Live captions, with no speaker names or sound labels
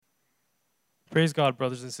Praise God,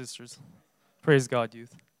 brothers and sisters. Praise God,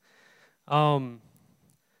 youth. Um,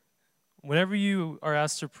 Whenever you are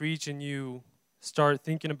asked to preach and you start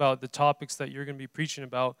thinking about the topics that you're going to be preaching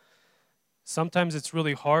about, sometimes it's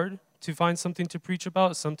really hard to find something to preach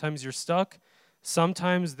about. Sometimes you're stuck.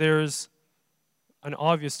 Sometimes there's an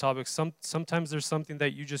obvious topic. Sometimes there's something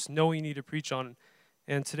that you just know you need to preach on.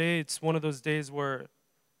 And today it's one of those days where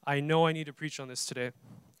I know I need to preach on this today.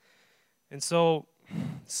 And so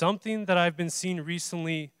something that I've been seeing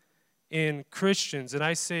recently in Christians, and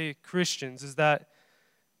I say Christians, is that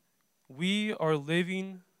we are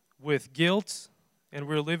living with guilt and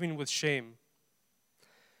we're living with shame.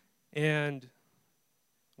 And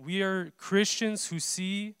we are Christians who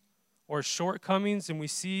see our shortcomings and we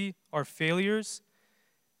see our failures.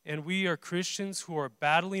 And we are Christians who are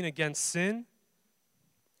battling against sin.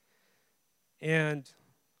 And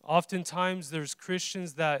oftentimes there's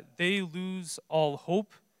Christians that they lose all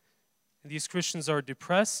hope. These Christians are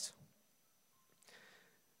depressed.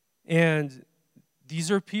 And these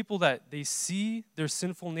are people that they see their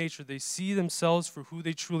sinful nature. They see themselves for who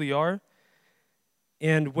they truly are.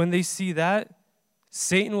 And when they see that,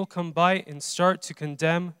 Satan will come by and start to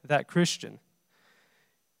condemn that Christian.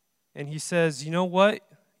 And he says, you know what?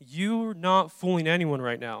 You're not fooling anyone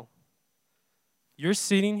right now. You're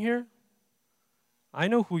sitting here. I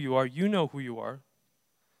know who you are. You know who you are.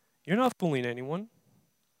 You're not fooling anyone.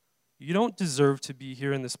 You don't deserve to be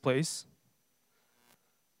here in this place.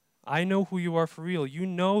 I know who you are for real. You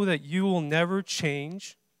know that you will never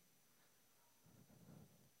change.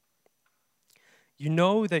 You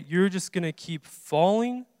know that you're just going to keep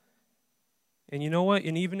falling. And you know what?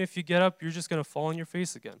 And even if you get up, you're just going to fall on your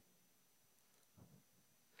face again.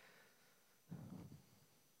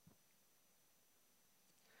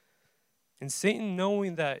 And Satan,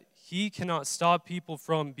 knowing that he cannot stop people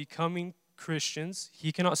from becoming Christians,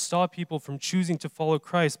 he cannot stop people from choosing to follow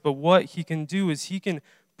Christ, but what he can do is he can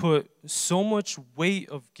put so much weight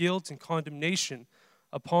of guilt and condemnation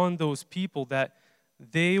upon those people that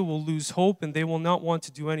they will lose hope and they will not want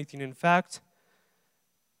to do anything. In fact,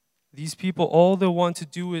 these people, all they want to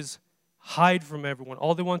do is hide from everyone.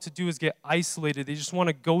 All they want to do is get isolated. They just want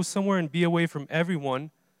to go somewhere and be away from everyone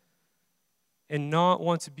and not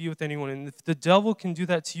want to be with anyone. And if the devil can do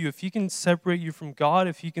that to you, if he can separate you from God,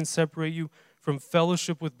 if he can separate you from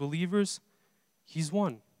fellowship with believers, he's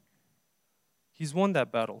won. He's won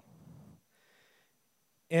that battle.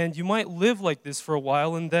 And you might live like this for a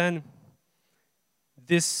while, and then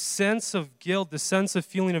this sense of guilt, the sense of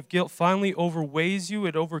feeling of guilt finally overweighs you,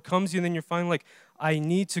 it overcomes you, and then you're finally like, I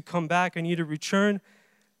need to come back, I need to return,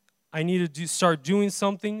 I need to start doing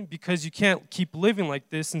something because you can't keep living like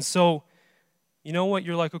this. And so, you know what,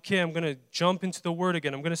 you're like, okay, I'm going to jump into the Word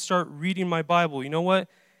again. I'm going to start reading my Bible. You know what?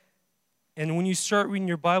 And when you start reading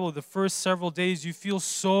your Bible, the first several days, you feel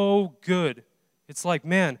so good. It's like,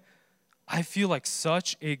 man, I feel like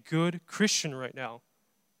such a good Christian right now.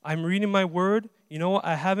 I'm reading my Word. You know what?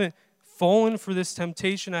 I haven't fallen for this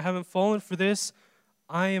temptation. I haven't fallen for this.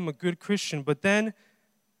 I am a good Christian. But then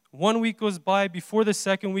 1 week goes by. Before the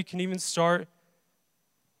second week can even start,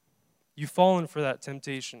 you've fallen for that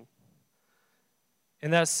temptation.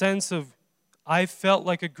 And that sense of, I felt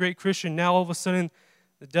like a great Christian. Now all of a sudden,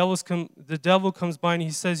 the devil comes by and he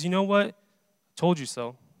says, you know what? I told you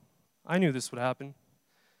so. I knew this would happen.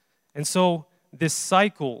 And so this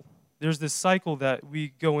cycle, there's this cycle that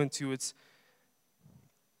we go into. It's,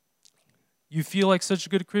 you feel like such a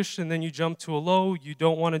good Christian, then you jump to a low, you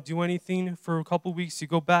don't want to do anything for a couple weeks, you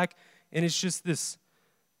go back, and it's just this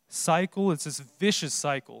cycle. It's this vicious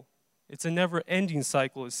cycle. It's a never-ending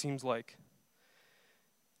cycle, it seems like.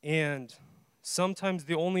 And sometimes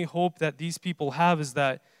the only hope that these people have is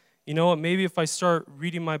that, you know what, maybe if I start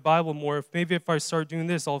reading my Bible more, maybe if I start doing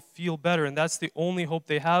this, I'll feel better. And that's the only hope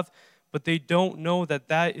they have, but they don't know that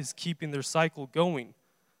that is keeping their cycle going.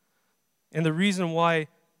 And the reason why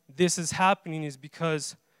this is happening is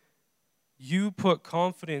because you put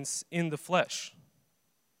confidence in the flesh.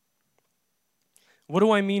 What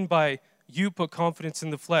do I mean by you put confidence in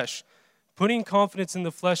the flesh? Putting confidence in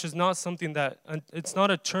the flesh is not something that, it's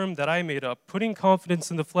not a term that I made up. Putting confidence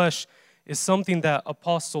in the flesh is something that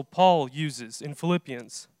Apostle Paul uses in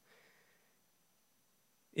Philippians.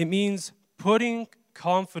 It means putting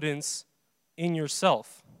confidence in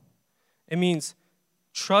yourself. It means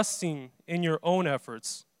trusting in your own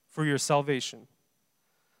efforts for your salvation.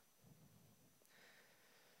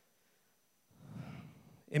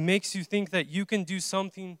 It makes you think that you can do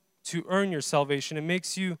something to earn your salvation. It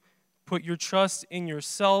makes you put your trust in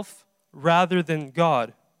yourself rather than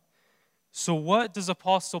God. So what does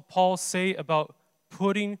Apostle Paul say about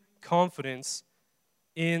putting confidence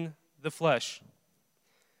in the flesh.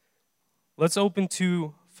 Let's open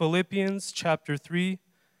to Philippians chapter 3,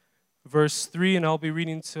 verse 3, and I'll be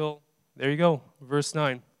reading till, there you go, verse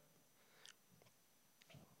 9.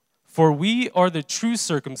 For we are the true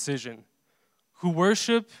circumcision, who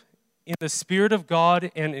worship in the Spirit of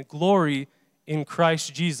God and in glory in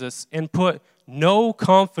Christ Jesus, and put no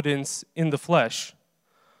confidence in the flesh.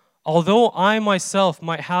 Although I myself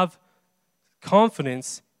might have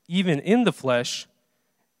confidence even in the flesh,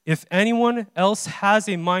 if anyone else has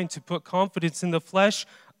a mind to put confidence in the flesh,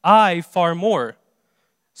 I far more.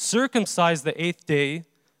 Circumcised the 8th day,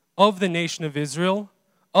 of the nation of Israel,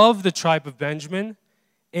 of the tribe of Benjamin,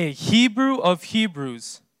 a Hebrew of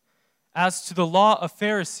Hebrews, as to the law, a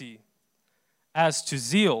Pharisee, as to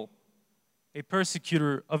zeal, a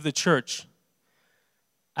persecutor of the church,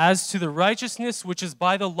 as to the righteousness which is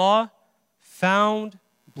by the law, found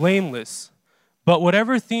blameless. But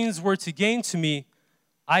whatever things were to gain to me,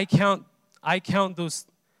 I count those,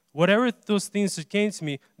 whatever those things to gain to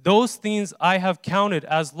me, those things I have counted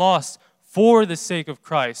as loss for the sake of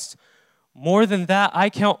Christ. More than that, I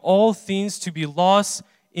count all things to be loss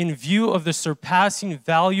in view of the surpassing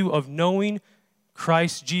value of knowing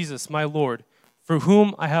Christ Jesus, my Lord, for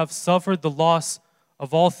whom I have suffered the loss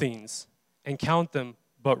of all things, and count them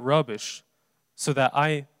but rubbish, so that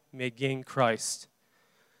I may gain Christ,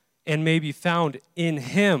 and may be found in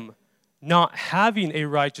him, not having a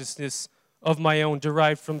righteousness of my own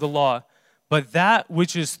derived from the law, but that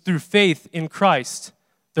which is through faith in Christ,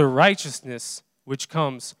 the righteousness which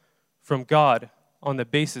comes from God on the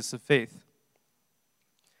basis of faith.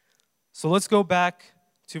 So let's go back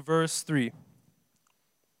to verse 3.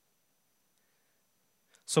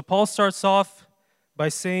 So Paul starts off by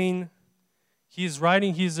saying he's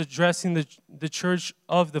addressing the church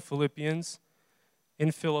of the Philippians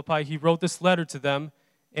in Philippi. He wrote this letter to them,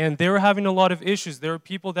 and they were having a lot of issues. There were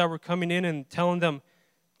people that were coming in and telling them,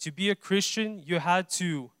 to be a Christian, you had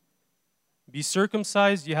to be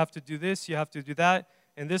circumcised, you have to do this, you have to do that.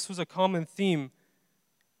 And this was a common theme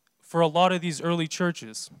for a lot of these early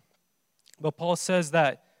churches. But Paul says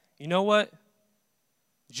that, you know what?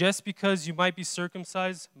 Just because you might be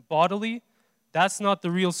circumcised bodily, that's not the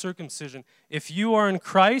real circumcision. If you are in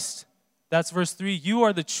Christ, that's verse 3, you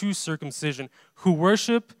are the true circumcision, who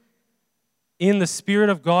worship in the Spirit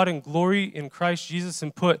of God and glory in Christ Jesus,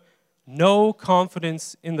 and put no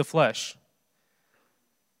confidence in the flesh.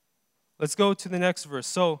 Let's go to the next verse.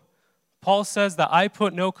 So Paul says that I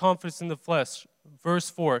put no confidence in the flesh, verse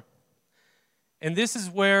 4. And this is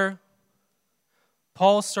where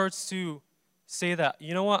Paul starts to say that,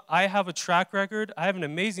 you know what, I have a track record, I have an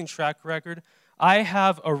amazing track record, I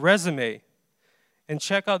have a resume. And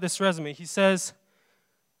check out this resume. He says,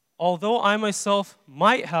 although I myself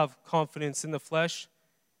might have confidence in the flesh,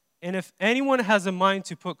 and if anyone has a mind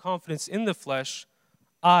to put confidence in the flesh,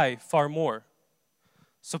 I far more.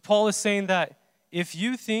 So Paul is saying that if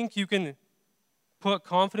you think you can put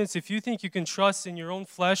confidence, if you think you can trust in your own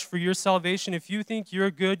flesh for your salvation, if you think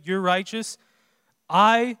you're good, you're righteous,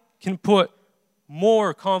 I can put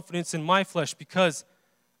more confidence in my flesh because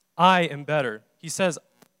I am better. He says,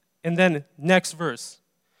 and then next verse.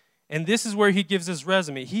 And this is where he gives his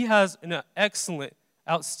resume. He has an excellent,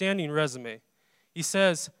 outstanding resume. He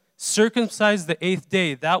says, circumcised the 8th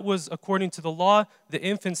day. That was according to the law. The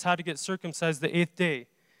infants had to get circumcised the 8th day.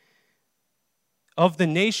 Of the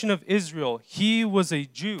nation of Israel, he was a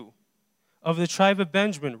Jew. Of the tribe of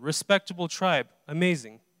Benjamin, respectable tribe,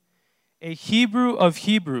 amazing. A Hebrew of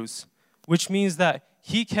Hebrews, which means that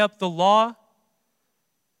he kept the law.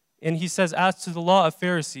 And he says, as to the law, a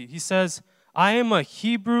Pharisee. He says, I am a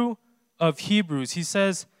Hebrew of Hebrews. He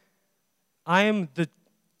says,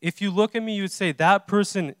 if you look at me, you would say, that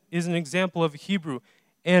person is an example of a Hebrew.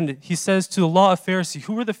 And he says to the law, a Pharisee.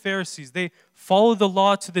 Who were the Pharisees? They followed the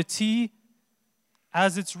law to the T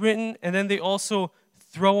as it's written, and then they also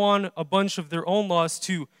throw on a bunch of their own laws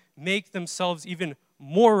to make themselves even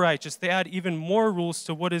more righteous. They add even more rules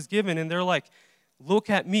to what is given, and they're like, look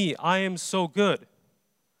at me, I am so good.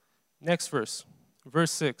 Next verse,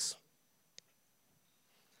 verse 6.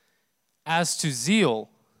 As to zeal,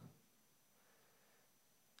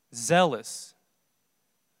 zealous.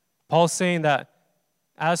 Paul's saying that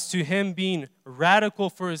as to him being radical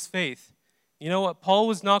for his faith, you know what? Paul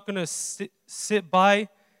was not going to sit by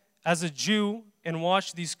as a Jew and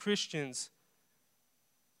watch these Christians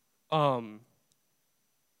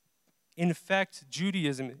infect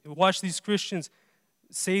Judaism. Watch these Christians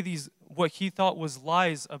say what he thought was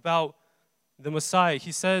lies about the Messiah.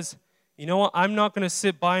 He says, you know what? I'm not going to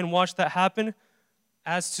sit by and watch that happen.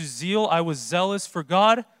 As to zeal, I was zealous for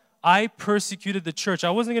God. I persecuted the church.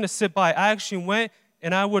 I wasn't going to sit by. I actually went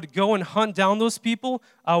and I would go and hunt down those people.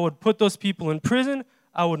 I would put those people in prison.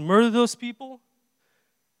 I would murder those people.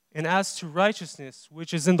 And as to righteousness,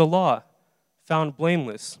 which is in the law, found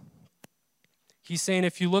blameless. He's saying,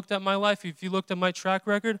 if you looked at my life, if you looked at my track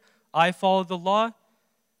record, I followed the law,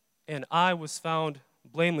 and I was found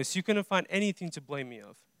blameless. You couldn't find anything to blame me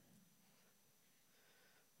of.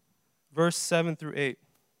 Verse 7 through 8.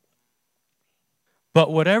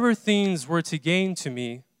 But whatever things were to gain to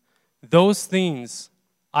me, those things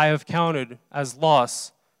I have counted as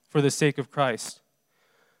loss for the sake of Christ.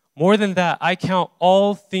 More than that, I count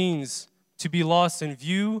all things to be lost in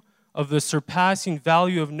view of the surpassing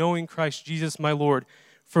value of knowing Christ Jesus my Lord,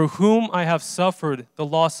 for whom I have suffered the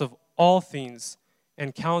loss of all things,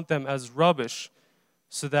 and count them as rubbish,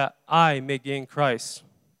 so that I may gain Christ.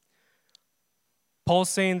 Paul's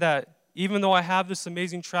saying that even though I have this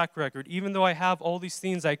amazing track record, even though I have all these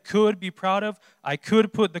things I could be proud of, I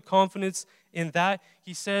could put the confidence in that,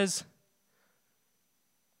 he says,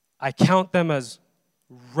 I count them as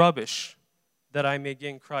rubbish that I may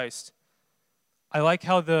gain Christ. I like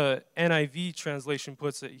how the NIV translation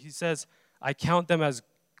puts it. He says, I count them as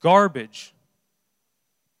garbage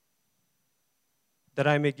that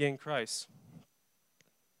I may gain Christ.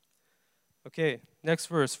 Okay, next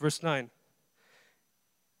verse, verse 9.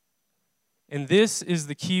 And this is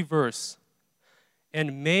the key verse.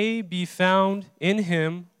 And may be found in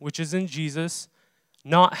him, which is in Jesus,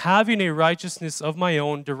 not having a righteousness of my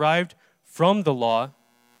own derived from the law,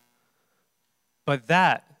 but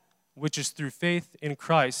that which is through faith in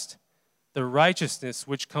Christ, the righteousness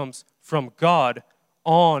which comes from God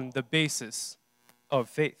on the basis of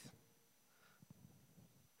faith.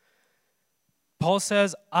 Paul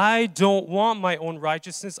says, I don't want my own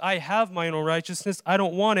righteousness. I have my own righteousness. I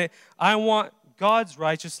don't want it. I want God's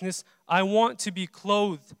righteousness. I want to be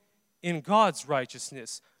clothed in God's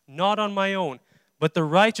righteousness, not on my own, but the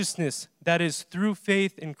righteousness that is through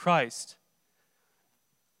faith in Christ.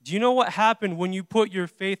 Do you know what happened when you put your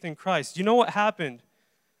faith in Christ? Do you know what happened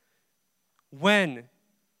when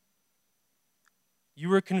you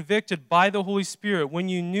were convicted by the Holy Spirit, when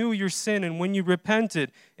you knew your sin and when you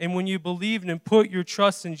repented and when you believed and put your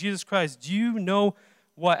trust in Jesus Christ? Do you know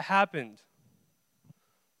what happened?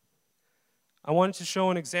 I wanted to show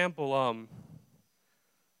an example.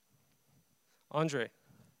 Andre,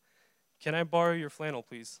 can I borrow your flannel,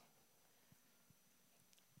 please?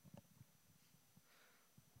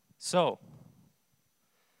 So,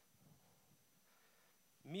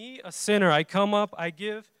 me, a sinner, I come up, I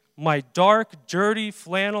give my dark, dirty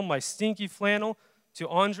flannel, my stinky flannel to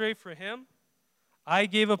Andre for him. I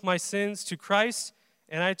gave up my sins to Christ,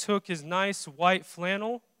 and I took his nice white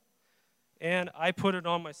flannel, and I put it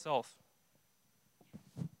on myself.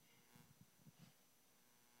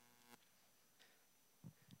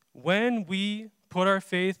 When we put our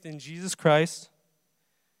faith in Jesus Christ,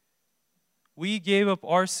 we gave up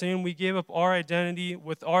our sin, we gave up our identity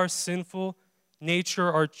with our sinful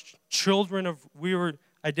nature, our we were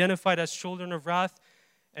identified as children of wrath,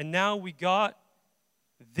 and now we got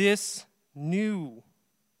this new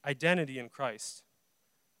identity in Christ.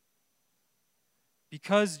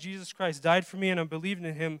 Because Jesus Christ died for me and I believed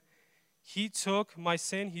in him, he took my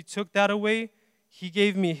sin, he took that away, he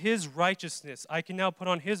gave me his righteousness. I can now put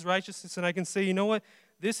on his righteousness and I can say, you know what?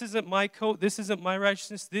 This isn't my coat, this isn't my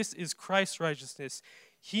righteousness, this is Christ's righteousness.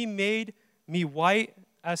 He made me white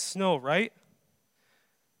as snow, right?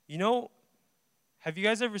 You know, have you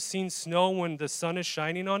guys ever seen snow when the sun is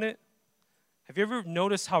shining on it? Have you ever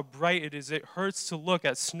noticed how bright it is? It hurts to look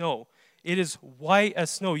at snow. It is white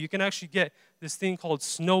as snow. You can actually get this thing called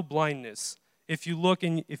snow blindness. If you look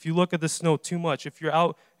at the snow too much, if you're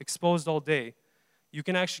out exposed all day, you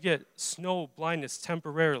can actually get snow blindness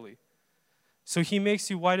temporarily. So he makes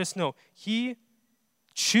you white as snow. He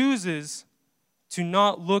chooses to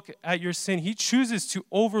not look at your sin. He chooses to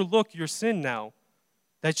overlook your sin now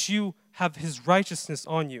that you have his righteousness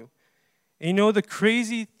on you. And you know, the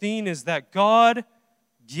crazy thing is that God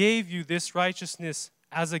gave you this righteousness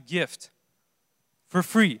as a gift for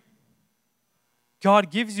free.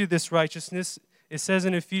 God gives you this righteousness. It says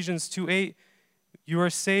in Ephesians 2:8, you are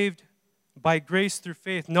saved by grace through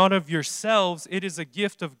faith, not of yourselves. It is a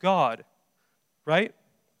gift of God, right?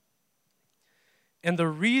 And the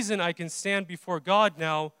reason I can stand before God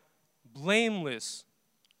now, blameless,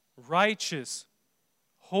 righteous,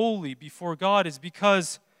 holy before God, is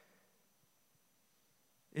because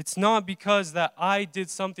it's not because that I did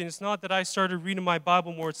something. It's not that I started reading my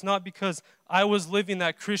Bible more. It's not because I was living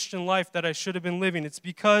that Christian life that I should have been living. It's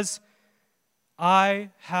because I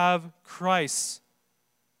have Christ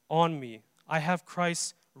on me. I have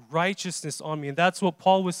Christ's righteousness on me. And that's what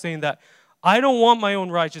Paul was saying, that I don't want my own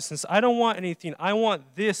righteousness. I don't want anything. I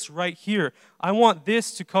want this right here. I want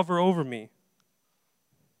this to cover over me.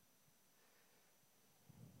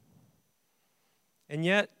 And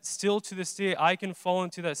yet, still to this day, I can fall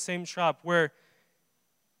into that same trap where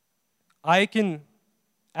I can,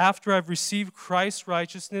 after I've received Christ's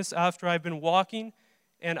righteousness, after I've been walking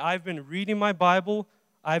and I've been reading my Bible,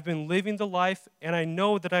 I've been living the life, and I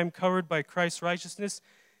know that I'm covered by Christ's righteousness,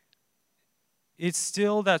 it's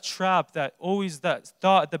still that trap, that always that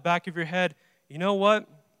thought at the back of your head, you know what?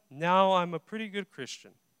 Now I'm a pretty good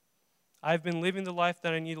Christian. I've been living the life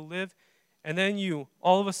that I need to live. And then you,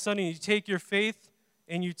 all of a sudden, you take your faith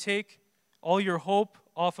and you take all your hope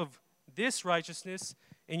off of this righteousness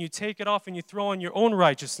and you take it off and you throw on your own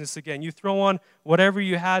righteousness again. You throw on whatever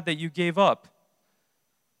you had that you gave up.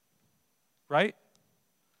 Right?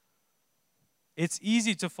 It's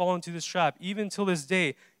easy to fall into this trap. Even till this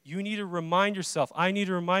day, you need to remind yourself, I need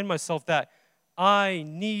to remind myself that I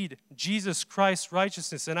need Jesus Christ's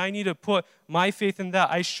righteousness, and I need to put my faith in that.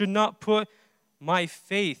 I should not put my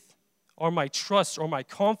faith or my trust or my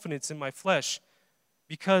confidence in my flesh,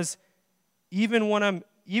 because even when I'm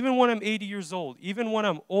 80 years old, even when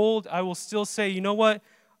I'm old, I will still say, you know what?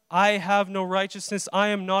 I have no righteousness. I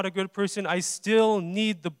am not a good person. I still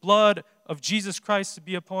need the blood of Jesus Christ to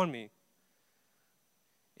be upon me.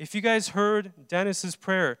 If you guys heard Dennis's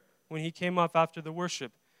prayer when he came up after the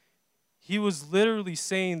worship, he was literally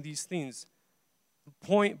saying these things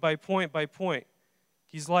point by point by point.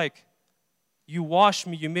 He's like, you washed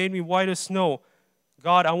me, you made me white as snow.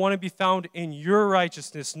 God, I want to be found in your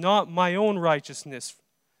righteousness, not my own righteousness.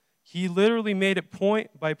 He literally made it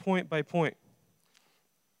point by point by point.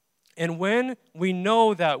 And when we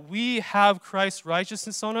know that we have Christ's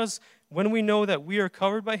righteousness on us, when we know that we are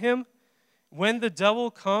covered by him, when the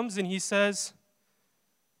devil comes and he says,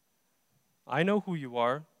 I know who you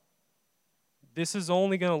are. This is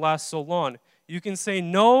only going to last so long. You can say,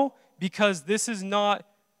 no, because this is not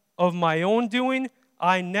of my own doing.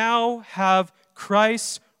 I now have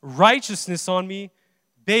Christ's righteousness on me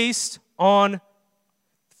based on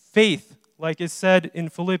faith, like it said in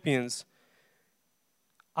Philippians.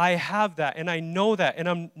 I have that, and I know that,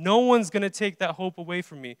 and no one's going to take that hope away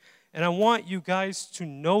from me. And I want you guys to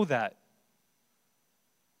know that.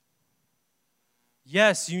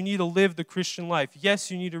 Yes, you need to live the Christian life. Yes,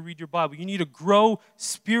 you need to read your Bible. You need to grow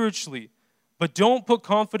spiritually. But don't put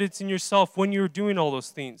confidence in yourself when you're doing all those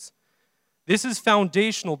things. This is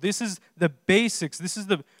foundational. This is the basics. This is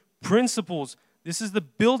the principles. This is the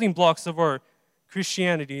building blocks of our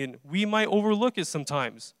Christianity, and we might overlook it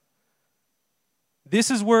sometimes. This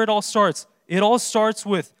is where it all starts. It all starts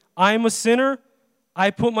with, I am a sinner. I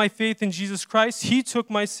put my faith in Jesus Christ. He took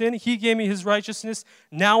my sin. He gave me his righteousness.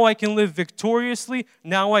 Now I can live victoriously.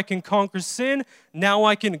 Now I can conquer sin. Now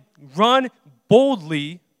I can run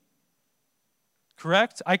boldly.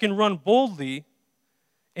 Correct? I can run boldly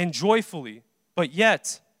and joyfully. But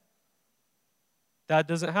yet, that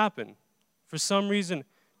doesn't happen. For some reason,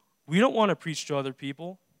 we don't want to preach to other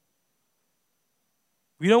people.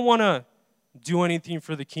 We don't want to do anything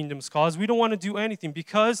for the kingdom's cause. We don't want to do anything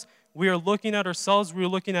because we are looking at ourselves, we are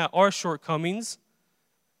looking at our shortcomings,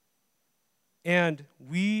 and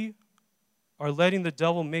we are letting the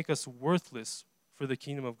devil make us worthless for the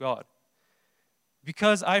kingdom of God.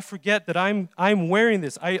 Because I forget that I'm wearing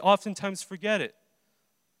this. I oftentimes forget it.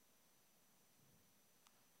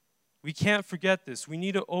 We can't forget this. We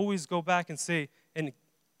need to always go back and say, and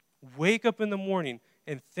wake up in the morning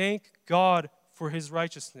and thank God for his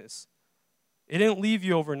righteousness. It didn't leave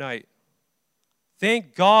you overnight.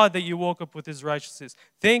 Thank God that you woke up with his righteousness.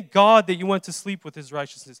 Thank God that you went to sleep with his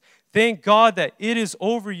righteousness. Thank God that it is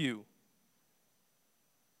over you.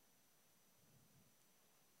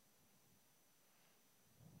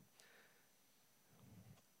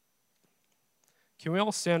 Can we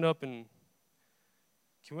all stand up and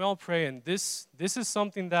can we all pray? And this is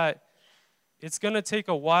something that it's going to take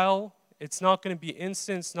a while. It's not going to be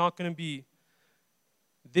instant. It's not going to be.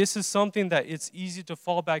 This is something that it's easy to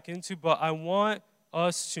fall back into, but I want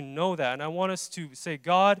us to know that. And I want us to say,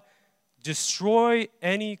 God, destroy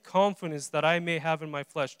any confidence that I may have in my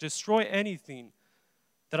flesh. Destroy anything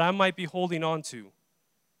that I might be holding on to.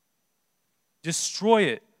 Destroy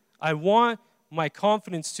it. I want my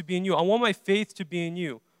confidence to be in you. I want my faith to be in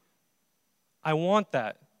you. I want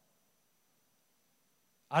that.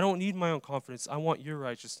 I don't need my own confidence. I want your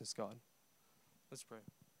righteousness, God. Let's pray.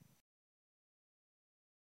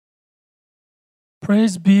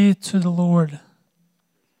 Praise be to the Lord.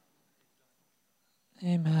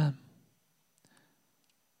 Amen.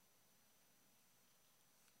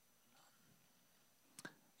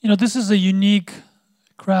 You know, this is a unique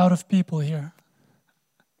crowd of people here.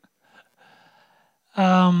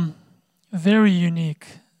 Very unique.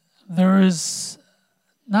 There is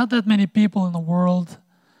not that many people in the world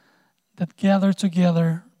that gather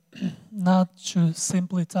together not to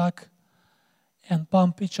simply talk and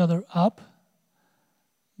pump each other up,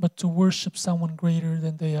 but to worship someone greater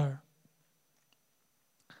than they are.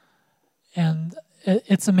 And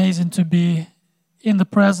it's amazing to be in the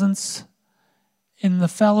presence, in the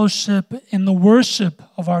fellowship, in the worship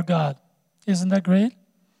of our God. Isn't that great?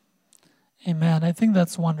 Amen. I think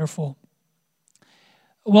that's wonderful.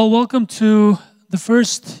 Well, welcome to the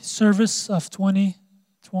first service of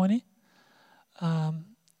 2020.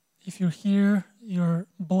 If you're here, you're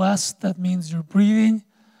blessed. That means you're breathing,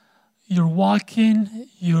 you're walking,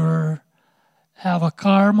 you have a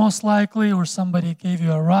car most likely, or somebody gave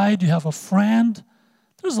you a ride, you have a friend.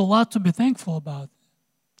 There's a lot to be thankful about.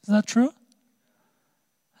 Is that true?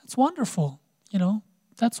 That's wonderful.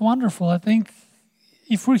 That's wonderful. I think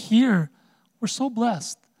if we're here, we're so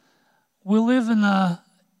blessed. We live in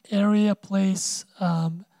a place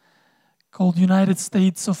called United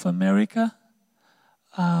States of America.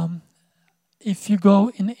 If you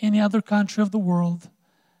go in any other country of the world,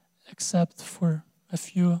 except for a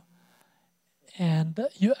few, and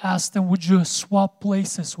you ask them, would you swap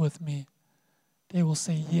places with me? They will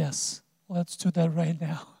say, yes. Let's do that right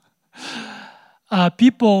now.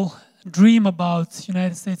 People dream about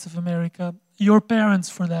United States of America. Your parents,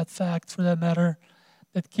 for that matter,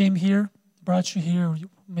 that came here, brought you here, or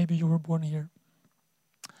maybe you were born here.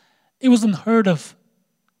 It was unheard of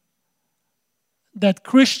that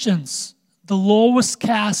Christians, the lowest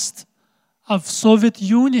caste of Soviet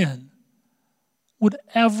Union, would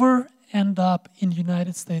ever end up in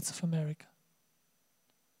United States of America.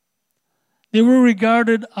 They were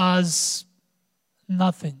regarded as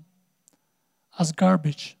nothing, as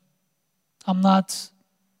garbage. I'm not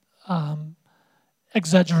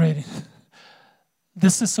exaggerating.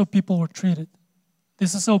 This is how people were treated.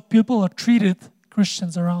 This is how people are treated,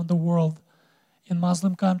 Christians around the world, in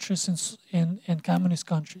Muslim countries and communist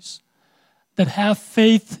countries, that have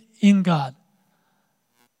faith in God.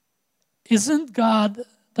 Doesn't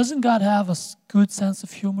God have a good sense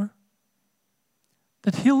of humor?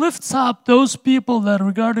 That He lifts up those people that are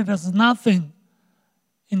regarded as nothing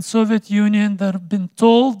in Soviet Union, that have been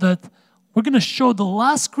told that we're going to show the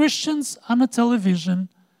last Christians on the television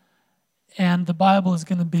and the Bible is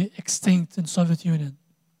going to be extinct in Soviet Union.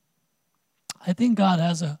 I think God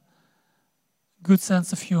has a good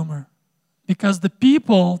sense of humor, because the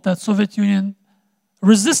people that Soviet Union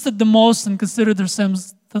resisted the most and considered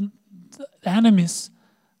themselves the enemies,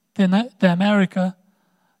 the America,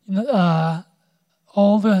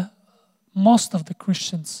 most of the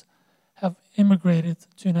Christians have immigrated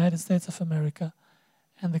to the United States of America,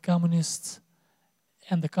 and the communists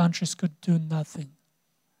and the countries could do nothing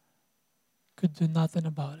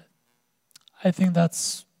about it. I think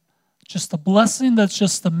that's just a blessing, that's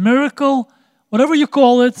just a miracle. Whatever you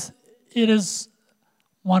call it, it is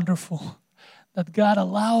wonderful that God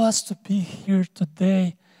allow us to be here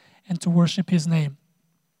today and to worship His name.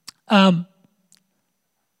 I'm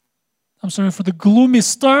sorry for the gloomy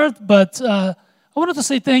start, but I wanted to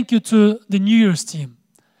say thank you to the New Year's team.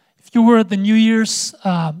 If you were at the New Year's,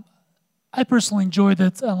 I personally enjoyed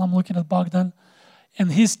it, and I'm looking at Bogdan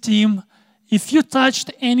and his team. If you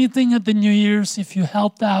touched anything at the New Year's, if you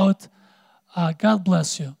helped out, God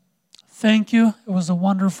bless you. Thank you. It was a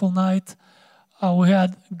wonderful night. I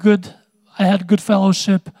had good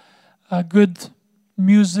fellowship, good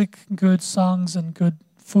music, good songs, and good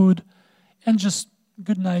food, and just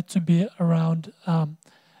good night to be around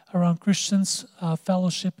Christians,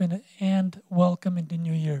 fellowshipping, and welcoming the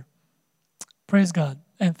new year. Praise God,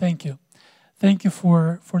 and thank you. Thank you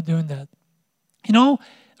for doing that.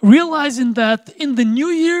 Realizing that in the new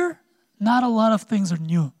year, not a lot of things are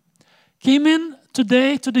new. Came in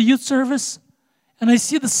today to the youth service, and I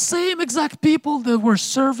see the same exact people that were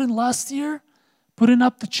serving last year, putting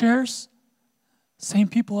up the chairs. Same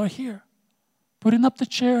people are here, putting up the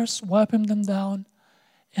chairs, wiping them down,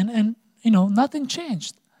 and nothing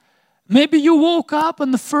changed. Maybe you woke up on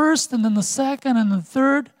the first, and then the second, and the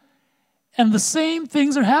third, and the same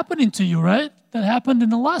things are happening to you, right? That happened in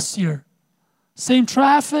the last year. Same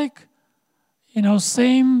traffic,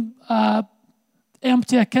 same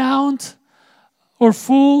empty account or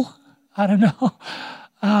full, I don't know.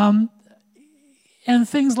 And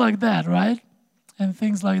things like that, right? And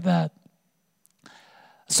things like that.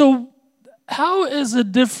 So how is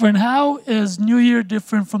it different? How is New Year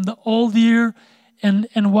different from the old year?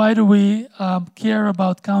 And why do we care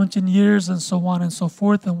about counting years and so on and so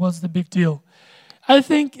forth? And what's the big deal? I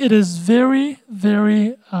think it is very,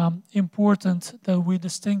 very important that we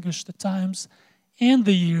distinguish the times and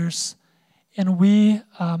the years, and we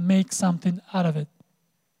make something out of it.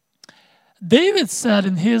 David said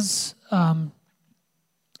in his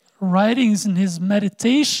writings, in his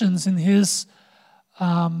meditations, in his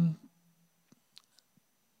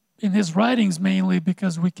writings mainly,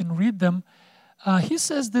 because we can read them, he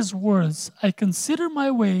says these words: I considered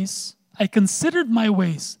my ways,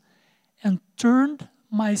 and turned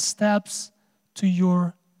my steps to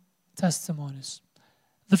your testimonies.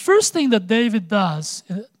 The first thing that David does,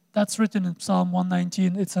 that's written in Psalm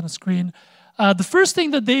 119, it's on the screen. The first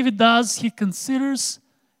thing that David does, he considers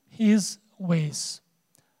his ways.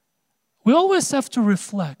 We always have to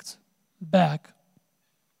reflect back.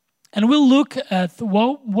 And we'll look at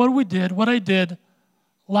what we did, what I did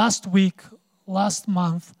last week, last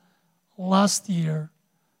month, last year.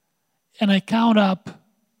 And I count up,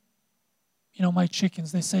 my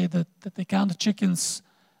chickens. They say that they count the chickens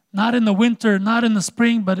not in the winter, not in the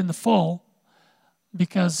spring, but in the fall.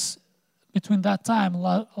 Because between that time, a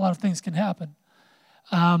lot of things can happen.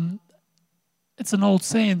 It's an old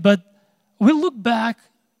saying, but we'll look back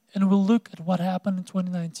and we'll look at what happened in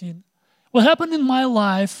 2019. What happened in my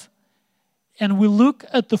life, and we look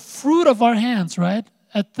at the fruit of our hands, right?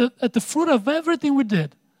 At the fruit of everything we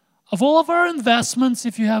did. Of all of our investments,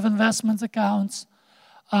 if you have investment accounts,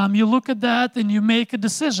 you look at that and you make a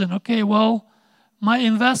decision. Okay, well, my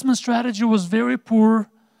investment strategy was very poor,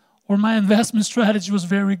 or my investment strategy was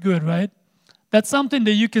very good, right? That's something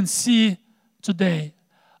that you can see today.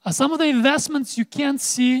 Some of the investments you can't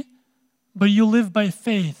see, but you live by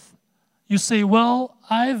faith. You say, well,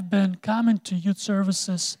 I've been coming to youth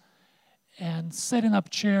services and setting up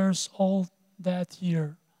chairs all that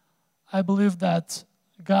year. I believe that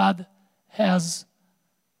God has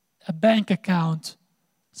a bank account,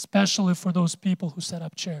 especially for those people who set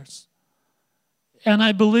up chairs. And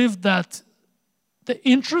I believe that the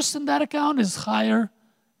interest in that account is higher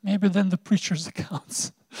maybe than the preacher's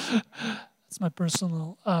accounts. That's my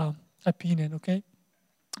personal opinion, okay?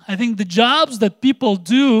 I think the jobs that people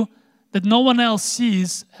do that no one else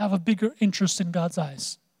sees have a bigger interest in God's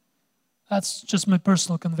eyes. That's just my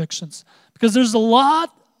personal convictions. Because there's a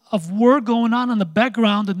lot of work going on in the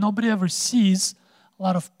background that nobody ever sees, a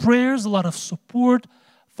lot of prayers, a lot of support,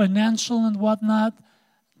 financial and whatnot,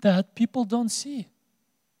 that people don't see.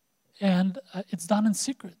 And it's done in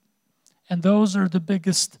secret. And those are the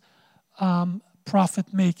biggest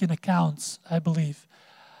profit-making accounts, I believe.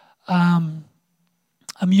 I'm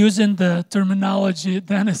using the terminology,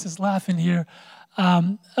 Dennis is laughing here,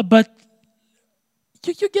 but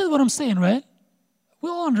you get what I'm saying, right? We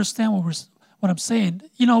all understand what I'm saying.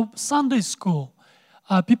 Sunday school,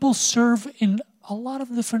 people serve in a lot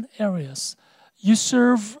of different areas. You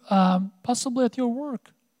serve possibly at your work.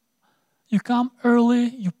 You come early,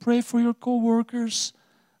 you pray for your co-workers,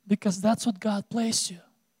 because that's what God placed you.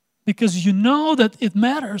 Because you know that it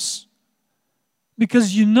matters.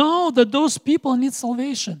 Because you know that those people need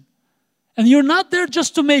salvation. And you're not there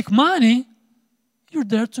just to make money. You're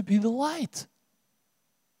there to be the light.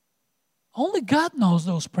 Only God knows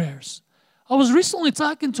those prayers. I was recently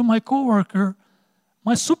talking to my coworker,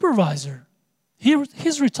 my supervisor.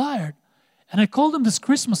 He's retired. And I called him this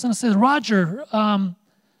Christmas and I said, Roger,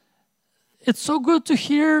 it's so good to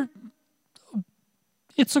hear.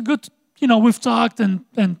 It's so good, we've talked, and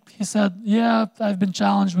he said, yeah, I've been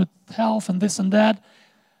challenged with health and this and that.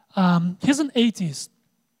 He's an atheist.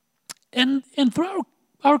 And through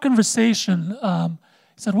our conversation, he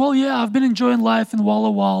said, well, yeah, I've been enjoying life in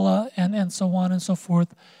Walla Walla and so on and so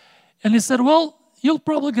forth. And he said, well, you're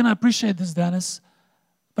probably going to appreciate this, Dennis,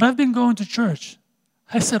 but I've been going to church.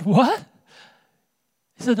 I said, what?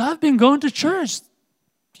 He said, I've been going to church.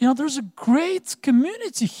 There's a great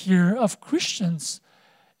community here of Christians.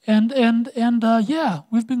 And yeah,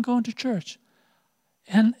 we've been going to church.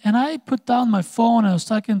 And I put down my phone. I was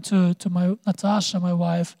talking to my Natasha, my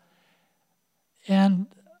wife, and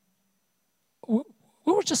we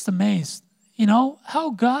were just amazed, how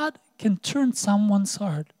God can turn someone's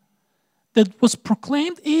heart that was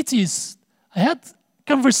proclaimed atheist. I had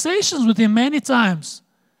conversations with him many times.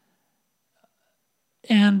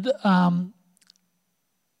 And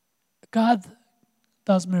God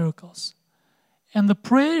does miracles. And the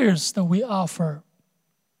prayers that we offer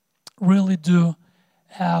really do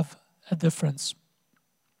have a difference.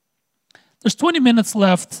 There's 20 minutes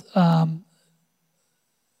left, and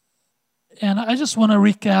I just want to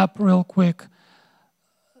recap real quick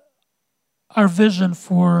our vision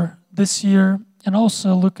for this year, and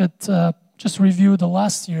also look at, just review the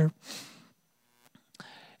last year.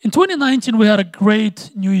 In 2019, we had a great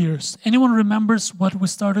New Year's. Anyone remembers what we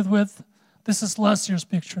started with? This is last year's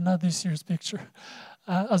picture, not this year's picture,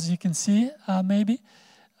 as you can see, maybe.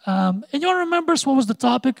 Anyone remembers what was the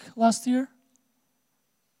topic last year?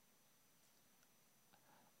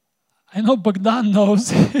 I know Bogdan knows.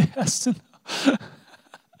 He has to know.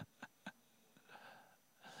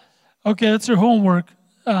 Okay, that's your homework.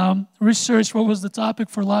 Research what was the topic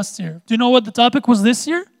for last year. Do you know what the topic was this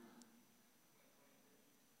year?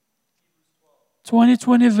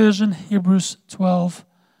 2020 vision, Hebrews 12.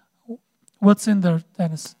 What's in there,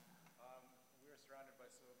 Dennis? We are surrounded by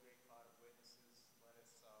so great cloud of witnesses. Let us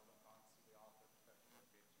look on to the author and perfecter of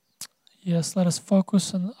our faith. Yes, let us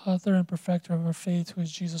focus on the author and perfecter of our faith, who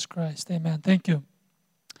is Jesus Christ. Amen. Thank you.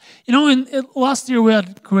 You know, last year we had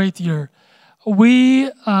a great year. We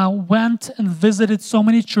went and visited so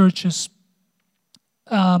many churches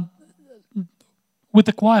with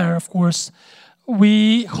the choir, of course.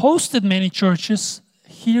 We hosted many churches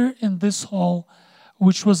here in this hall,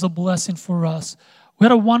 which was a blessing for us. We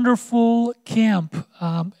had a wonderful camp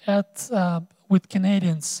with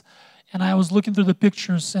Canadians, and I was looking through the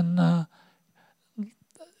pictures, and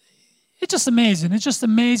it's just amazing. It's just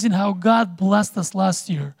amazing how God blessed us last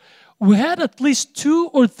year. We had at least 2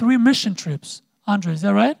 or 3 mission trips. Andre, is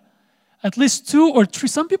that right? At least 2 or 3.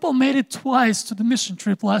 Some people made it twice to the mission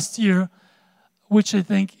trip last year, which I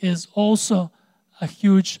think is also a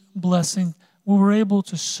huge blessing. We were able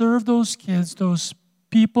to serve those kids, those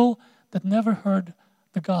people that never heard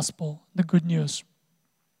the gospel, the good news.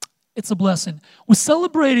 It's a blessing. We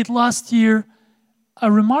celebrated last year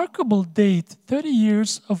a remarkable date, 30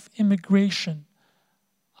 years of immigration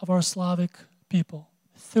of our Slavic people.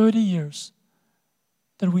 30 years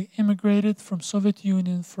that we immigrated from Soviet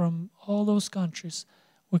Union, from all those countries.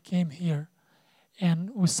 We came here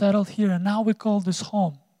and we settled here, and now we call this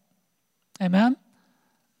home. Amen?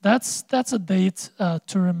 That's a date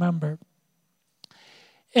to remember.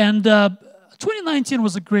 And 2019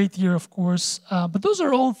 was a great year, of course, but those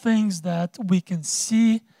are all things that we can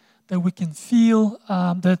see, that we can feel,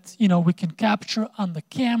 that we can capture on the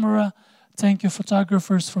camera. Thank you,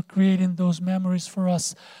 photographers, for creating those memories for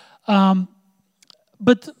us.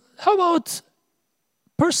 But how about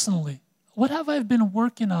personally? What have I been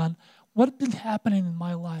working on? What has been happening in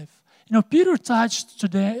my life? Peter touched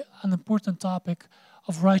today an important topic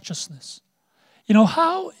of righteousness.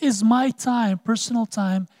 How is my time, personal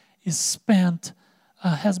time,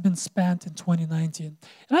 has been spent in 2019?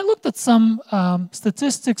 And I looked at some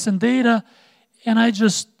statistics and data, and I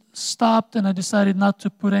just stopped and I decided not to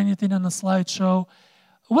put anything on a slideshow.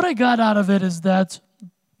 What I got out of it is that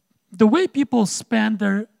the way people spend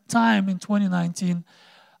their time in 2019,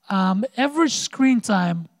 average screen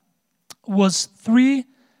time was 3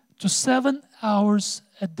 to 7 hours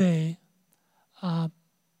a day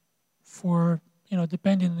for,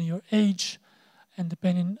 depending on your age and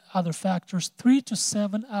depending on other factors, 3 to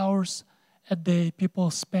 7 hours a day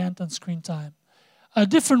people spent on screen time.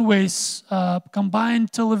 Different ways,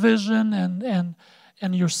 combined television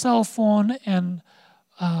and your cell phone, and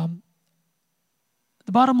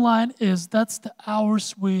the bottom line is that's the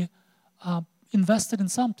hours we invested in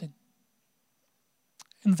something.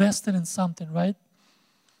 Invested in something, right?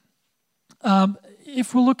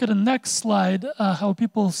 If we look at the next slide, how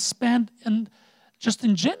people spend, and just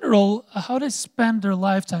in general, how they spend their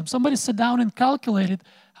lifetime. Somebody sit down and calculated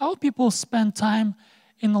how people spend time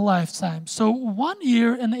in a lifetime. So 1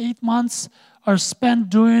 year and 8 months are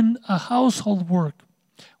spent doing household work.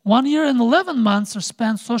 1 year and 11 months are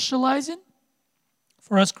spent socializing.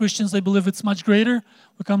 For us Christians, I believe it's much greater.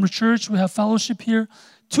 We come to church, we have fellowship here.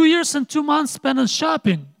 2 years and 2 months spent on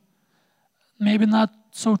shopping. Maybe not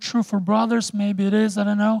so true for brothers, maybe it is, I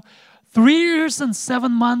don't know. 3 years and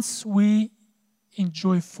 7 months we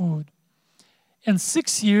enjoy food. And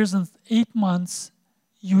 6 years and 8 months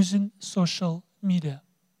using social media.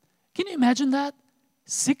 Can you imagine that?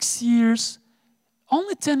 6 years,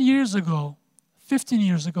 only 10 years ago, 15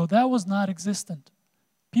 years ago, that was not existent.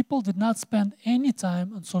 People did not spend any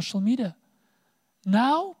time on social media.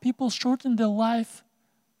 Now, people shortened their life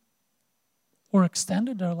or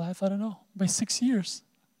extended their life, I don't know, by 6 years.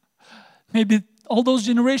 Maybe all those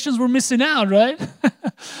generations were missing out, right?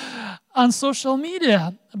 On social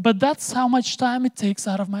media. But that's how much time it takes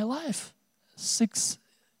out of my life.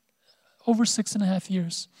 Over 6.5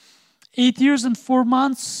 years. 8 years and 4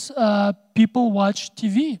 months, people watch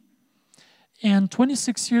TV. And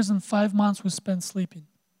 26 years and 5 months we spend sleeping.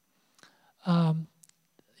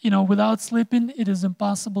 Without sleeping, it is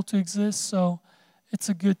impossible to exist, so it's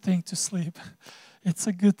a good thing to sleep. It's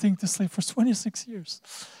a good thing to sleep for 26 years.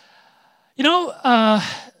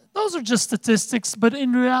 those are just statistics, but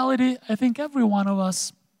in reality, I think every one of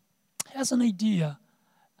us has an idea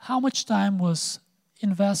how much time was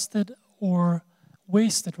invested or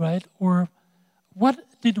wasted, right? Or what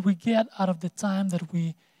did we get out of the time that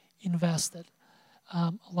we invested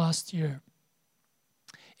last year?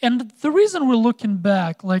 And the reason we're looking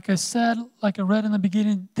back, like I said, like I read in the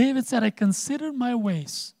beginning, David said, I considered my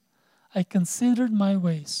ways. I considered my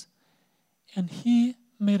ways. And he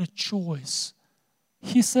made a choice.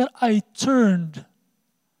 He said, I turned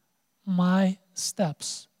my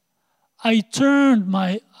steps. I turned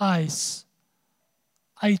my eyes.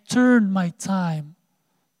 I turned my time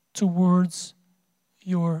towards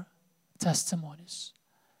your testimonies.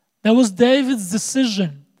 That was David's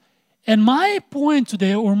decision. And my point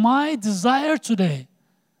today, or my desire today,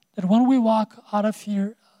 that when we walk out of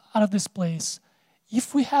here, out of this place,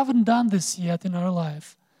 if we haven't done this yet in our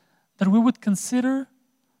life, that we would consider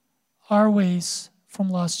our ways from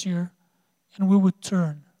last year and we would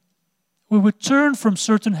turn. We would turn from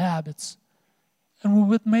certain habits and we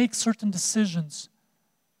would make certain decisions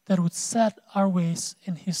that would set our ways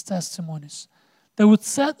in His testimonies, that would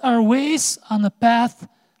set our ways on a path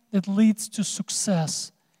that leads to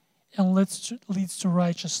success and leads to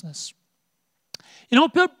righteousness. You know,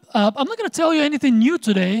 I'm not going to tell you anything new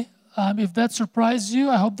today. If that surprised you,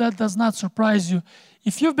 I hope that does not surprise you.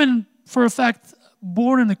 If you've been, for a fact,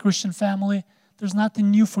 born in a Christian family, there's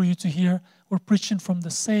nothing new for you to hear. We're preaching from the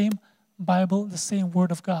same Bible, the same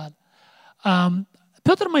Word of God.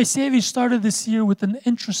 Piotr Majsiewicz started this year with an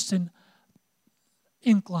interesting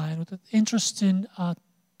incline, with an interesting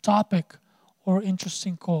topic or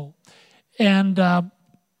interesting call. And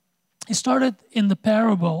he started in the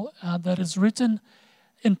parable that is written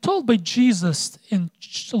and told by Jesus in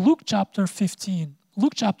Luke chapter 15.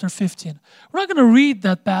 Luke chapter 15. We're not going to read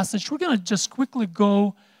that passage. We're going to just quickly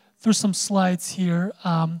go through some slides here.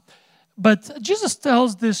 But Jesus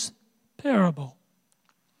tells this parable.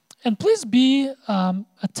 And please be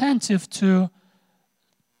attentive to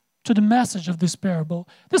the message of this parable.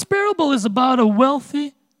 This parable is about a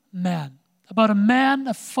wealthy man,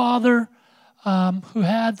 a father who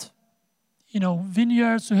had,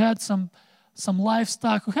 vineyards, who had some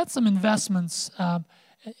livestock, who had some investments,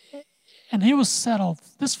 and he was settled.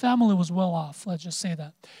 This family was well off, let's just say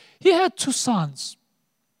that. He had two sons.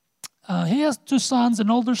 He has two sons,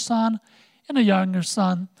 an older son and a younger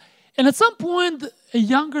son. And at some point, a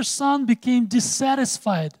younger son became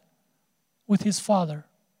dissatisfied with his father,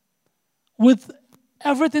 with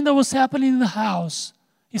everything that was happening in the house.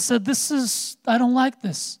 He said, I don't like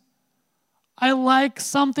this. I like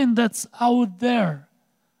something that's out there.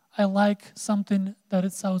 I like something that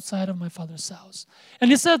is outside of my father's house. And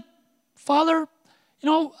he said, Father,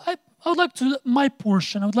 I would like my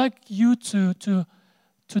portion. I would like you to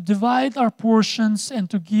divide our portions and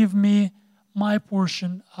to give me my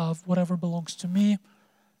portion of whatever belongs to me.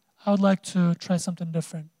 I would like to try something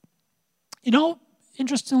different.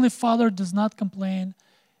 Interestingly, Father does not complain.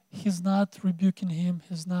 He's not rebuking him.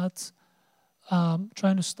 He's not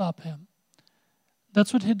trying to stop him.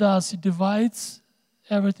 That's what he does. He divides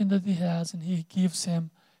everything that he has and he gives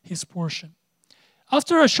him his portion.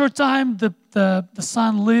 After a short time, the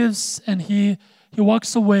son leaves and he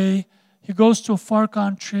walks away. He goes to a far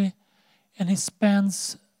country and he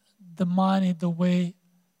spends the money the way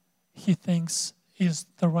he thinks is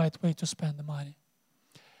the right way to spend the money.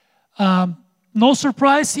 No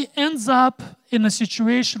surprise, he ends up in a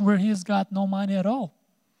situation where he's got no money at all.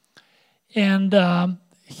 And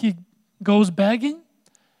he goes begging.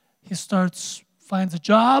 He finds a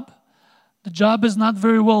job. The job is not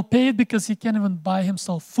very well paid because he can't even buy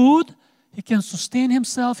himself food. He can't sustain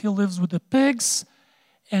himself. He lives with the pigs.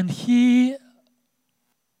 And he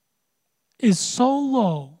is so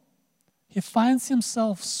low. He finds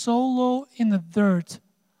himself so low in the dirt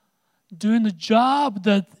doing a job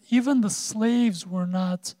that even the slaves were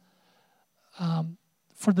not,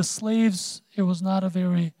 for the slaves, it was not a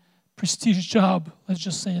very prestigious job, let's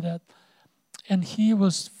just say that. And he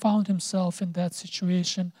found himself in that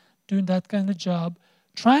situation, doing that kind of job,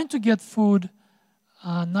 trying to get food,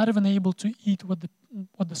 not even able to eat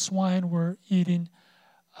what the swine were eating.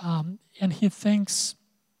 And he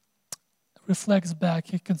reflects back,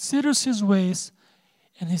 he considers his ways,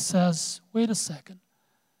 and he says, wait a second.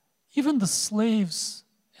 Even the slaves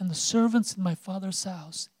and the servants in my father's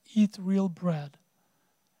house eat real bread,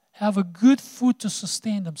 have a good food to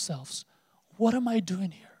sustain themselves. What am I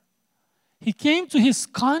doing here? He came to his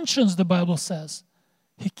conscience, the Bible says.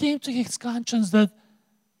 He came to his conscience that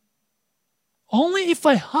only if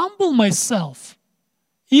I humble myself,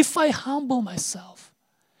 I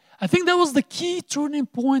think that was the key turning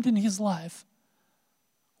point in his life,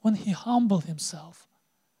 when he humbled himself,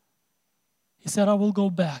 he said, I will go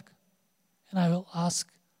back and I will ask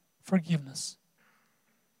forgiveness.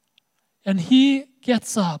 And he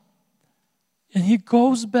gets up and he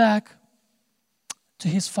goes back to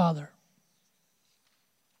his father.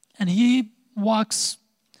 And he walks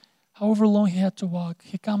however long he had to walk.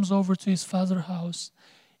 He comes over to his father's house.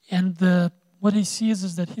 And what he sees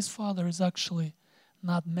is that his father is actually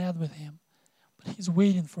not mad with him, but he's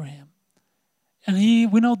waiting for him. And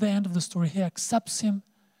we know the end of the story. He accepts him.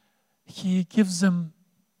 He gives him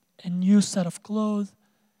a new set of clothes.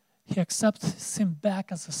 He accepts him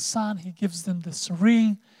back as a son. He gives them this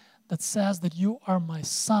ring that says that you are my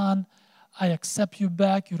son. I accept you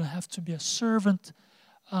back. You don't have to be a servant.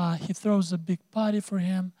 He throws a big party for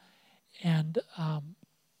him. And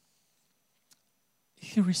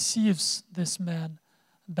he receives this man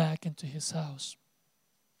back into his house.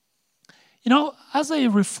 You know, as I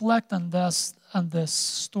reflect on this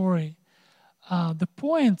story, the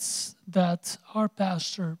points that our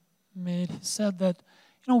pastor made, he said that,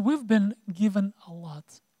 you know, we've been given a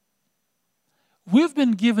lot. We've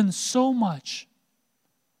been given so much.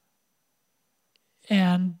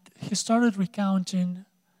 And he started recounting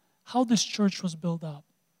how this church was built up.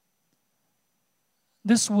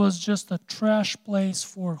 This was just a trash place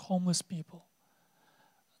for homeless people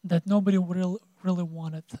that nobody really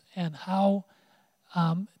wanted, and how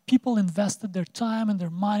people invested their time and their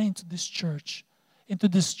money into this church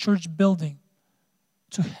building,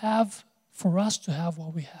 for us to have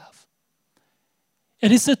what we have.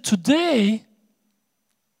 And he said, today,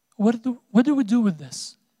 what do we do with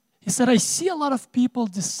this? He said, I see a lot of people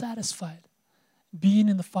dissatisfied being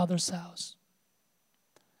in the Father's house,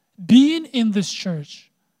 being in this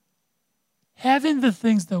church, having the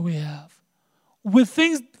things that we have. We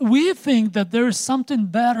think that there is something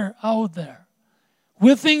better out there.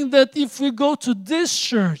 We think that if we go to this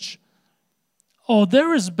church,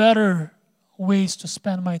 there is better ways to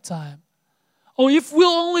spend my time. Or if we'll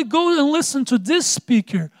only go and listen to this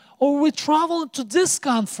speaker, or we travel to this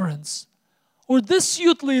conference, or this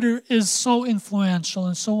youth leader is so influential,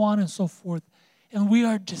 and so on and so forth. And we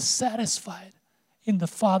are dissatisfied in the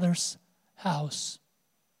Father's house.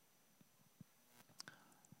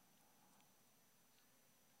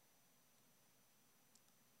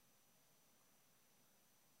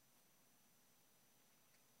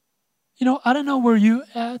 You know, I don't know where you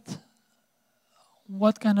at,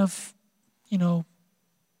 what kind of,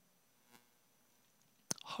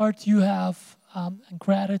 heart you have, and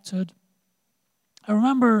gratitude. I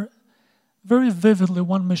remember very vividly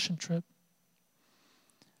one mission trip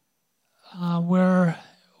where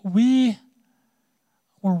we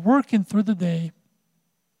were working through the day,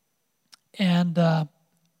 and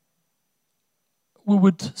we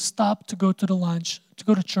would stop to go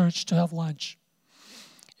to church to have lunch.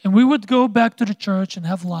 And we would go back to the church and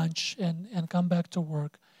have lunch and come back to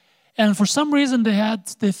work. And for some reason,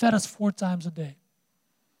 they fed us 4 times a day.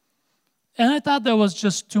 And I thought that was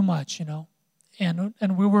just too much, And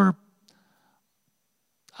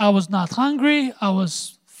I was not hungry. I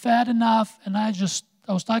was fat enough. And I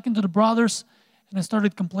was talking to the brothers, and I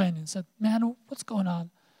started complaining. I said, man, what's going on?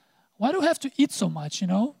 Why do I have to eat so much,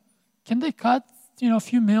 Can they cut, a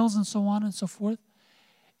few meals and so on and so forth?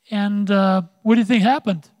 And what do you think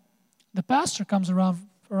happened? The pastor comes around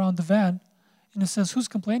the van, and he says, who's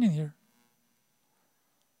complaining here?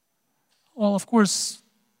 Well, of course,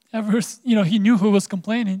 he knew who was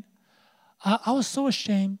complaining. I was so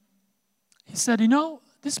ashamed. He said,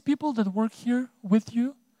 these people that work here with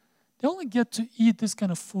you, they only get to eat this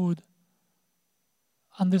kind of food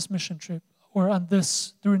on this mission trip, or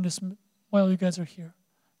while you guys are here.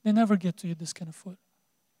 They never get to eat this kind of food.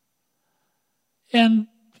 And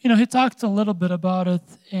he talked a little bit about it,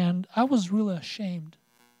 and I was really ashamed.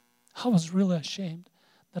 I was really ashamed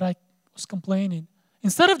that I was complaining.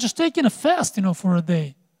 Instead of just taking a fast, for a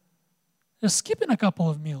day, just skipping a couple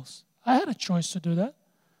of meals. I had a choice to do that,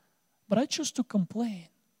 but I chose to complain.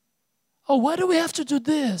 Why do we have to do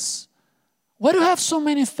this? Why do we have so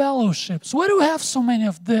many fellowships? Why do we have so many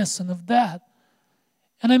of this and of that?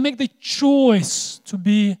 And I make the choice to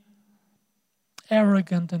be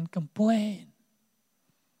arrogant and complain.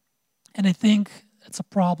 And I think it's a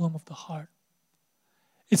problem of the heart.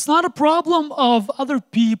 It's not a problem of other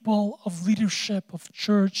people, of leadership, of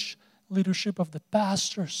church, leadership of the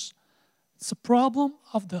pastors. It's a problem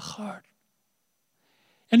of the heart.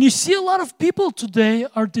 And you see a lot of people today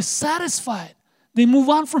are dissatisfied. They move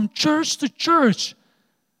on from church to church.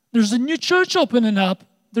 There's a new church opening up.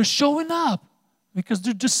 They're showing up because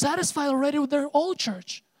they're dissatisfied already with their old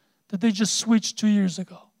church that they just switched 2 years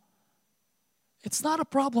ago. It's not a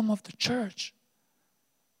problem of the church.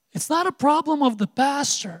 It's not a problem of the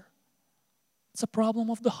pastor. It's a problem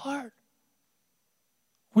of the heart.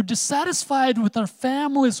 We're dissatisfied with our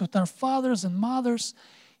families, with our fathers and mothers,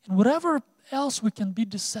 and whatever else we can be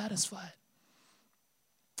dissatisfied.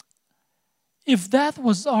 If that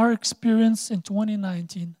was our experience in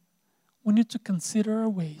 2019, we need to consider our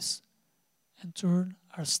ways and turn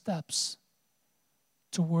our steps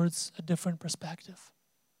towards a different perspective.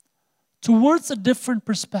 Towards a different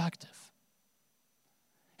perspective.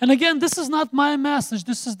 And again, this is not my message.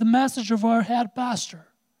 This is the message of our head pastor.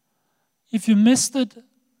 If you missed it,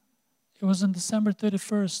 it was on December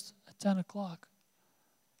 31st at 10 o'clock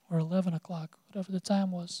or 11 o'clock, whatever the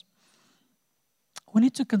time was. We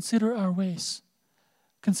need to consider our ways.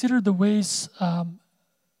 Consider the ways that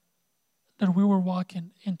we were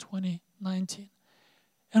walking in 2019.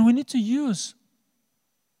 And we need to use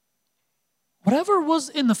whatever was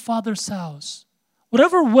in the Father's house,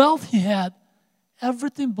 whatever wealth he had,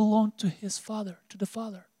 everything belonged to his Father, to the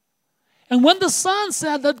Father. And when the Son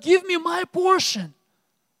said that, give me my portion,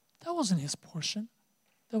 that wasn't his portion.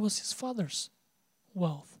 That was his Father's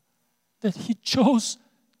wealth, that he chose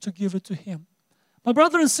to give it to him. My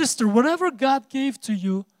brother and sister, whatever God gave to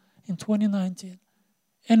you in 2019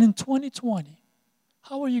 and in 2020,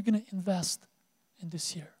 how are you going to invest in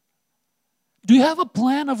this year? Do you have a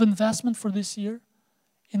plan of investment for this year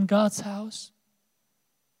in God's house?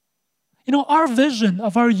 You know, our vision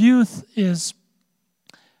of our youth is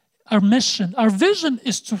our mission. Our vision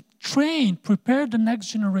is to train, prepare the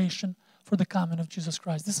next generation for the coming of Jesus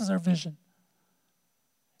Christ. This is our vision.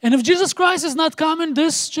 And if Jesus Christ is not coming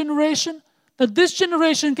this generation, that this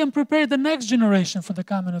generation can prepare the next generation for the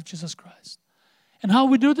coming of Jesus Christ. And how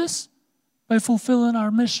we do this? By fulfilling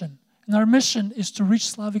our mission. And our mission is to reach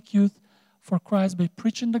Slavic youth for Christ by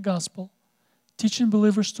preaching the gospel, teaching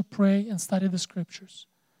believers to pray and study the scriptures,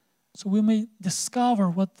 so we may discover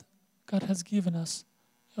what God has given us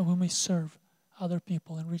and we may serve other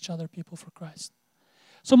people and reach other people for Christ.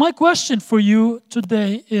 So my question for you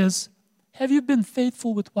today is, have you been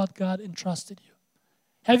faithful with what God entrusted you?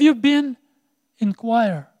 Have you been in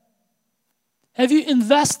choir? Have you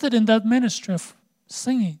invested in that ministry of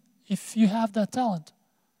singing if you have that talent?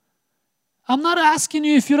 I'm not asking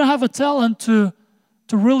you if you don't have a talent to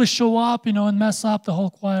really show up, and mess up the whole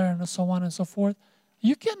choir and so on and so forth.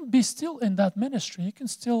 You can be still in that ministry. You can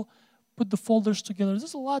still put the folders together.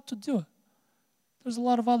 There's a lot to do. There's a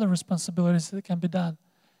lot of other responsibilities that can be done.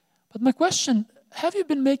 But my question, have you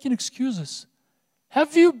been making excuses?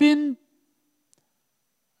 Have you been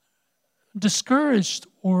discouraged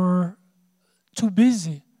or too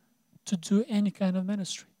busy to do any kind of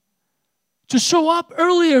ministry? To show up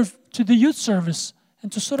earlier to the youth service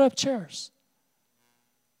and to set up chairs?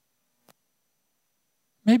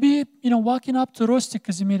 Maybe, walking up to Rosti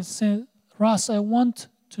Kazimir and say, Ross, I want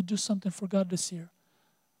to do something for God this year.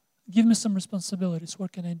 Give me some responsibilities.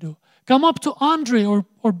 What can I do? Come up to Andre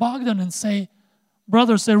or Bogdan and say,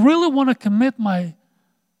 brothers, I really want to commit my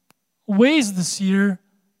ways this year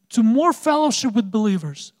to more fellowship with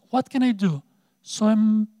believers. What can I do? So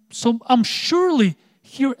I'm surely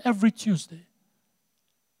here every Tuesday.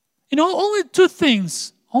 Only two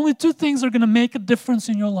things are going to make a difference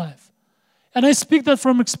in your life. And I speak that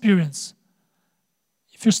from experience.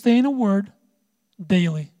 If you stay in a word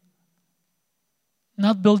daily,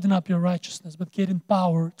 not building up your righteousness, but getting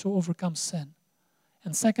power to overcome sin.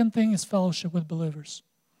 And second thing is fellowship with believers.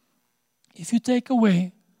 If you take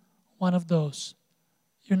away one of those,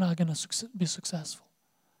 you're not going to be successful.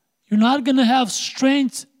 You're not going to have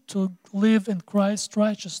strength to live in Christ's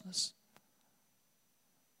righteousness.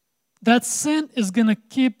 That sin is going to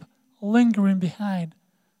keep lingering behind,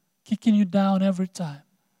 kicking you down every time.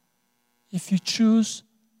 If you don't choose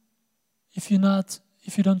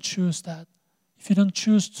that, if you don't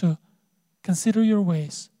choose to consider your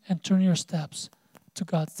ways and turn your steps to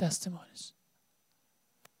God's testimonies.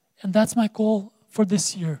 And that's my goal for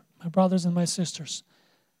this year, my brothers and my sisters.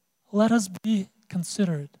 Let us be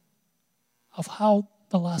considerate of how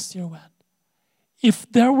the last year went. If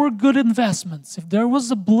there were good investments, if there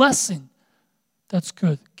was a blessing, that's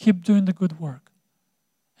good. Keep doing the good work.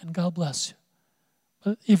 And God bless you.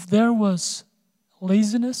 But if there was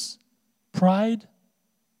laziness, pride,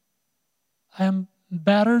 I am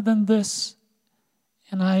better than this,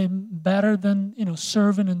 and I am better than,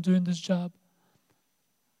 serving and doing this job.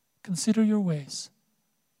 Consider your ways.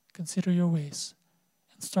 Consider your ways.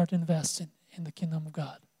 And start investing in the kingdom of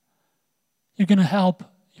God. You're going to help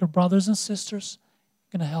your brothers and sisters.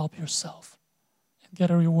 You're going to help yourself. And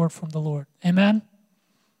get a reward from the Lord. Amen?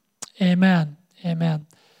 Amen. Amen.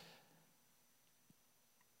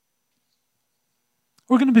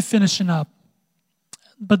 We're going to be finishing up.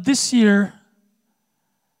 But this year,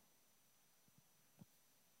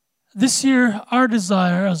 our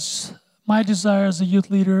desire, as my desire as a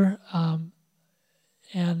youth leader,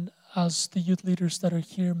 and as the youth leaders that are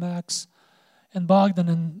here, Max and Bogdan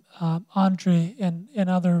and Andre and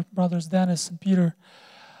other brothers, Dennis and Peter,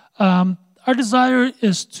 our desire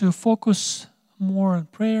is to focus more on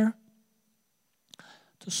prayer,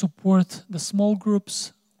 to support the small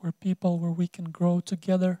groups where we can grow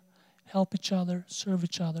together, help each other, serve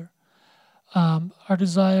each other. Our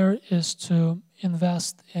desire is to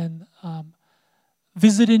invest in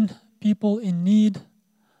visiting people in need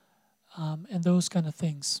and those kind of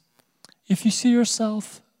things. If you see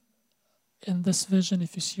yourself in this vision,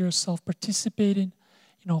 if you see yourself participating,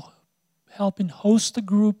 helping host a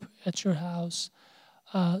group at your house,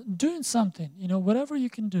 doing something, whatever you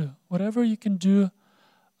can do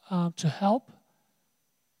to help,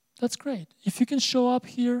 that's great. If you can show up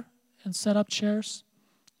here and set up chairs,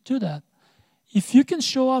 do that. If you can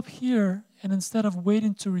show up here and instead of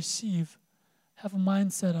waiting to receive, have a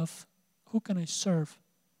mindset of who can I serve,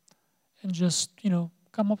 and just,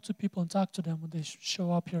 come up to people and talk to them when they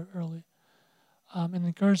show up here early, and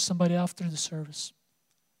encourage somebody after the service.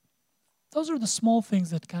 Those are the small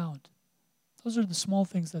things that count.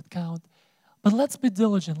 But let's be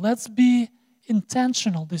diligent. Let's be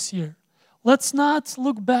intentional this year. Let's not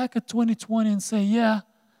look back at 2020 and say, yeah,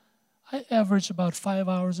 I average about 5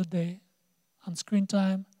 hours a day on screen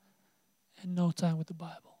time and no time with the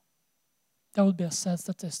Bible. That would be a sad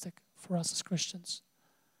statistic for us as Christians.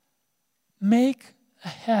 Make a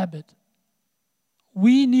habit.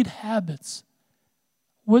 We need habits.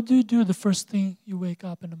 What do you do the first thing you wake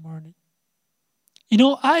up in the morning?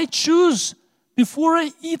 I choose, before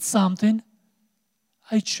I eat something,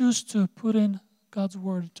 I choose to put in God's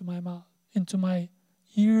word into my mouth, into my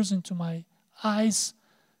ears, into my eyes.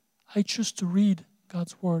 I choose to read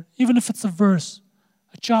God's word, even if it's a verse,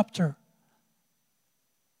 a chapter.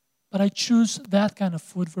 But I choose that kind of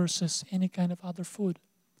food versus any kind of other food.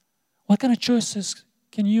 What kind of choices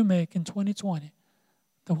can you make in 2020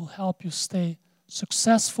 that will help you stay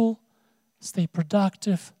successful, stay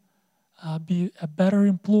productive, be a better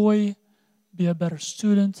employee, be a better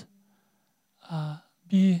student,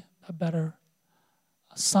 be a better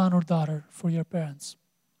son or daughter for your parents,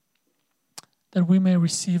 that we may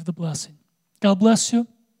receive the blessing. God bless you.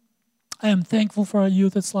 I am thankful for our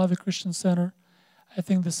youth at Slavic Christian Center. I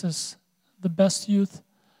think this is the best youth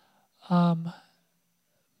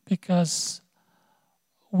because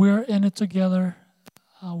we're in it together.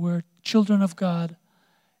 We're children of God,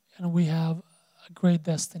 and we have a great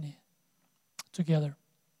destiny together.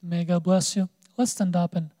 May God bless you. Let's stand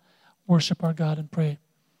up and worship our God and pray.